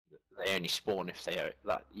They only spawn if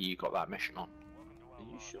that you got that mission on. Are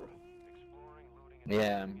you sure?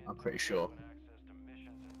 Yeah, I'm pretty sure.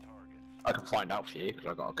 I can find out for you because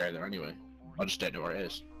I gotta go there anyway. I just don't know where it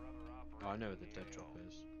is. Oh, I know where the dead drop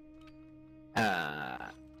is. Yeah.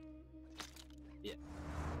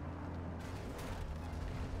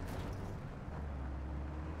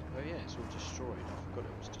 Oh yeah, it's all destroyed. I forgot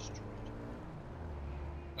it was destroyed.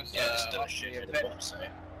 Yeah, it's still shit at the bottom, so.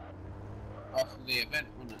 After the event,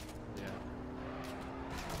 wasn't it? Yeah.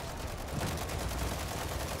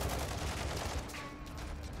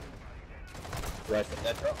 Where's the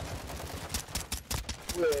dead drop?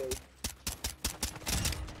 Whoa.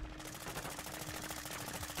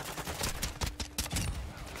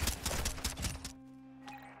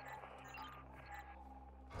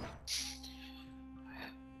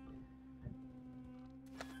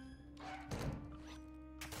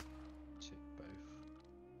 Tick both.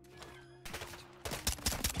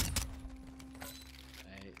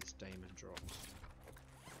 Hey, it's Damon drops.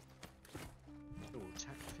 Oh,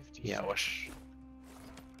 attack 50. Yeah, I wish.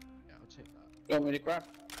 Yeah, I'll take that. You want me to grab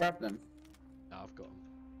them? No, I've got them.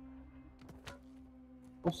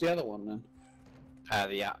 What's the other one then?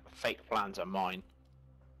 The fake plans are mine.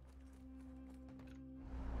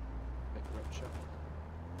 Big rupture.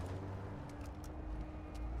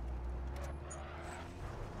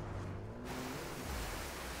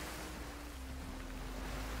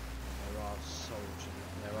 There are soldiers.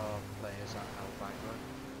 There are players at Albagra.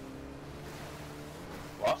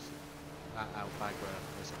 What? At Albagra,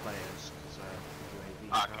 there's players because UAV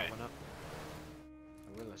Okay. went up. I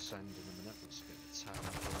will ascend in a minute. Let's get the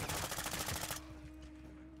tower.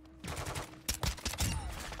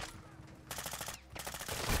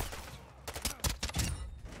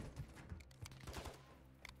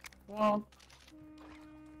 Well.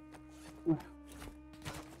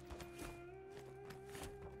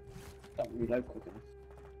 Don't reload quick enough.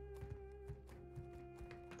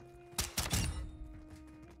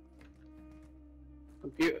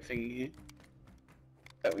 Computer thingy here.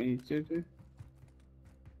 That we need to do.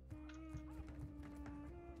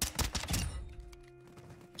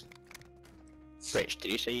 Rich,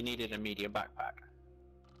 did you say you needed a medium backpack?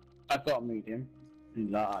 I've got a medium.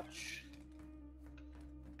 And large.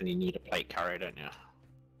 And you need a plate carrier, don't you?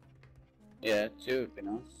 Yeah, 2 would be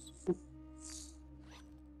nice.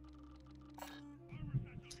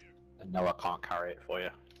 And no, I can't carry it for you.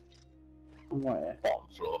 Where? Bottom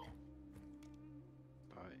floor.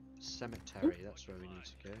 Right, cemetery. That's where we need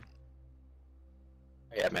to go.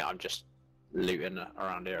 Yeah, mate, I'm just looting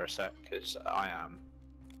around here a sec, because I am.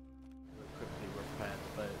 We'll quickly repair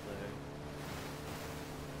the boat though.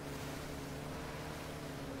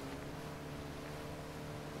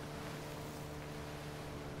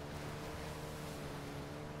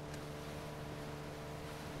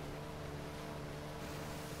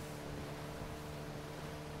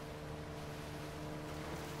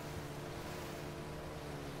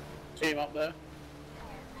 Team up there.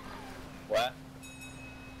 Where?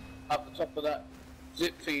 Up the top of that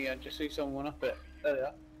zip thingy, I just see someone up it. There they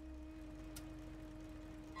are.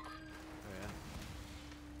 Oh yeah.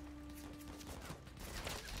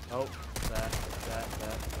 Oh, there.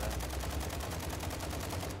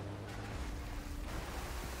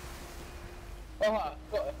 Oh,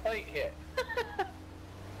 I've got a plate here.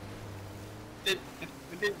 We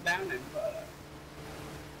didn't down him, but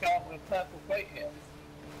got a purple plate here.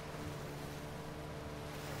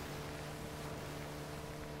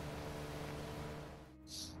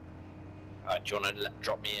 Do you want to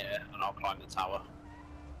drop me here and I'll climb the tower?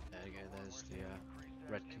 There you go, there's the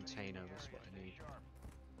red container, that's what I need.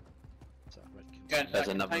 Is that red Go container? into There's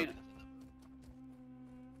that another. container.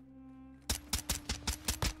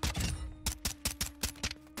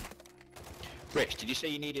 Rich, did you say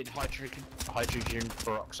you needed hydrogen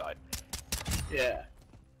peroxide? Yeah.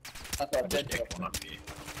 I got a I'll dead just pick drop. one up for you.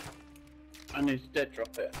 I need to dead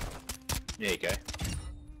drop it. There you go.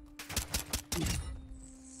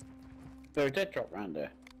 Is there a dead drop round there?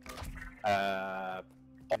 I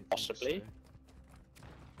think Possibly.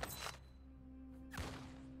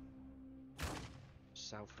 so.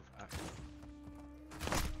 South of Accra.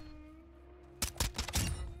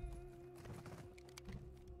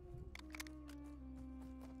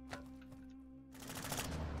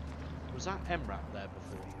 Was that MRAP there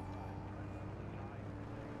before?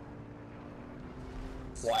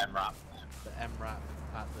 What MRAP? The MRAP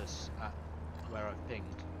at this at where I've pinged.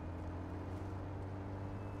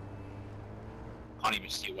 Can't even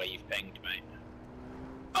see where you've pinged, mate.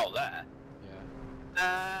 Oh, there?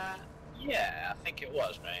 Yeah. Yeah, I think it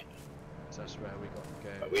was, mate. So that's where we got to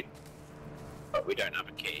go. But we don't have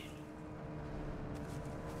a key.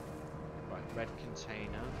 red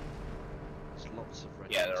container. There's lots of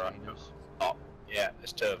red Yeah, there are. containers. Oh, yeah,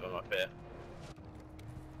 there's 2 of them up here.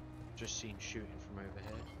 Just seen shooting from over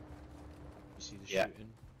here. You see the Yeah.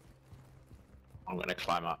 shooting? I'm gonna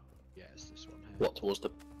climb up. Yeah, it's this one here. What, towards the...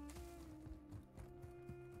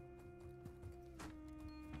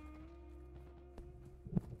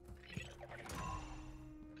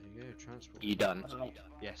 There you go, transport. You done?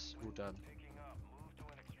 Yes, all done.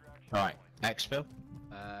 Right, exfil?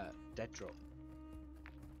 Dead drop.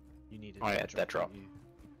 You need a Oh yeah, dead drop. don't you?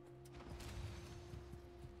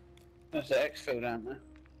 There's the exfilled down there.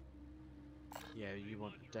 Yeah, you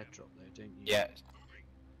want a dead drop though, don't you? Yeah.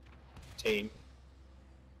 Team.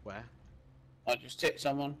 Where? I just hit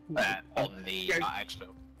someone. On the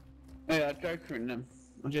exfil. Yeah, I joker in them.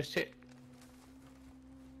 I just hit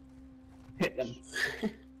them.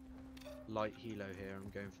 Light helo here, I'm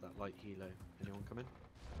going for that light helo. Anyone coming?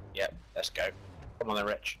 Yep, let's go. Come on then,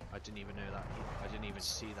 Rich. I didn't even know that. I didn't even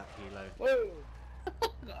see that helo. Whoa!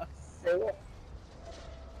 Throw up.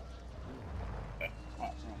 Okay,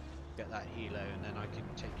 right, Get that helo and then I can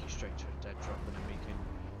take you straight to a dead drop and then we can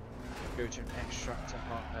go to an extract at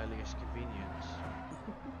our earliest convenience.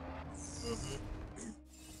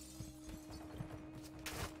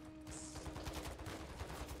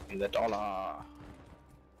 In the dollar.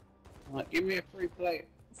 right, give me a free plate.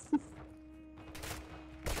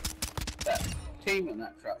 That team in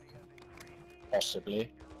that truck. Possibly.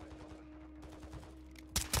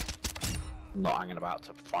 I'm not hanging about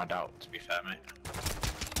to find out, to be fair, mate.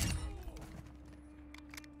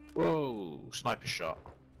 Whoa, sniper shot.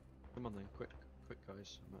 Come on then, quick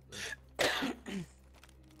guys. I'm at the...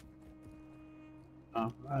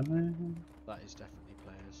 Oh, right, man. That is definitely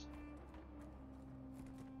players.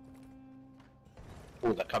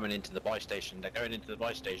 Oh, they're coming into the buy station. They're going into the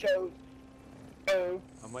buy station. Go! Go!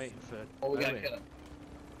 I'm waiting for Oh, we're Owen. gonna kill him.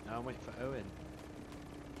 No, I'm waiting for Owen.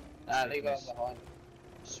 Leave us behind.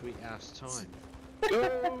 Sweet ass time.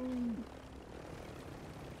 Go!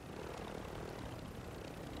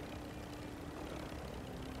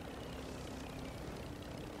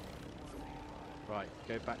 Right,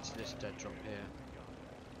 go back to this dead drop here.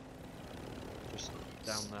 Just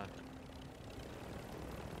down there.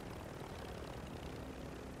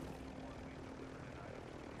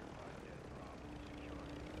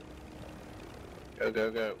 Go,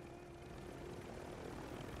 go, go.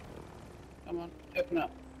 Come on, open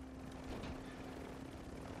up.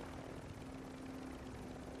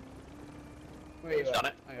 Where are you Done at?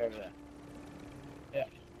 it. Oh, over there. Yeah.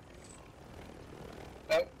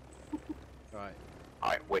 Go. Right,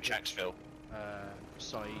 Alright, which exfil?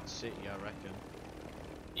 Said City, I reckon.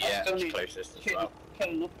 Yeah, still it's need closest as Kill, well. kill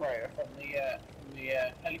an operator from the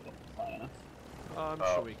helicopter flying us. Oh, I'm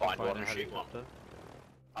Oh, sure we can find find one a and shoot one. helicopter.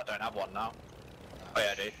 I don't have one now. Oh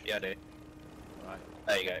yeah, I do. Yeah, I do. Right.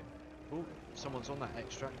 There you go. Oh, someone's on that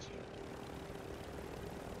extract.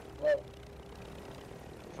 Well,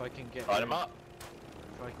 If I can get Light you, him up.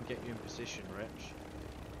 if I can get you in position, Rich.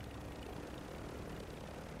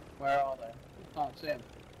 where are they? Can't see them.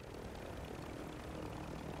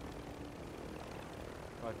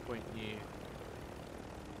 If I point you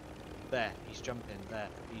there, he's jumping there.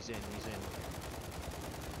 He's in.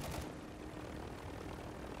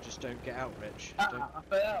 Just don't get out, Rich. Don't. I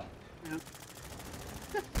fell out. Yeah.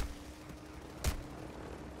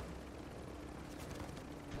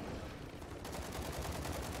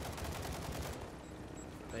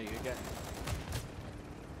 There you go. Get him.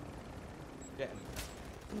 Get him.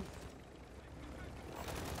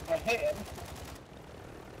 I hit him.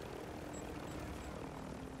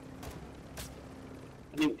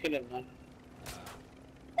 I didn't kill him though.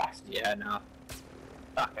 Bastard. Yeah, no.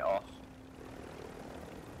 Back it off.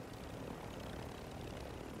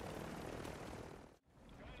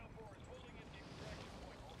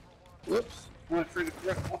 Whoops. I went through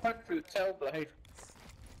the tail blade.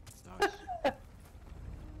 Nice.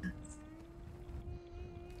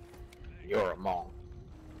 You're a mong.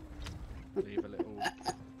 Leave a little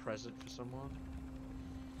present for someone.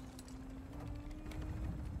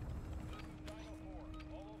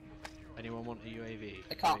 Anyone want a UAV?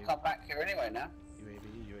 They can't come back here anyway now.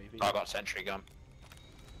 UAV. I got sentry gun.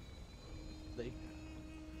 They-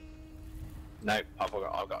 No, I've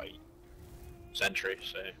got a sentry,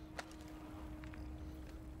 so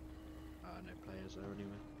no players there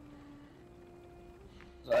anyway.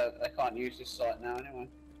 So they can't use this site now anyway.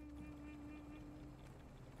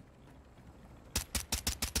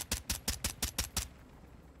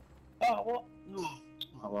 Oh, what?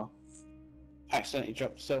 Oh well. Accidentally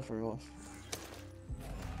dropped the selfie off.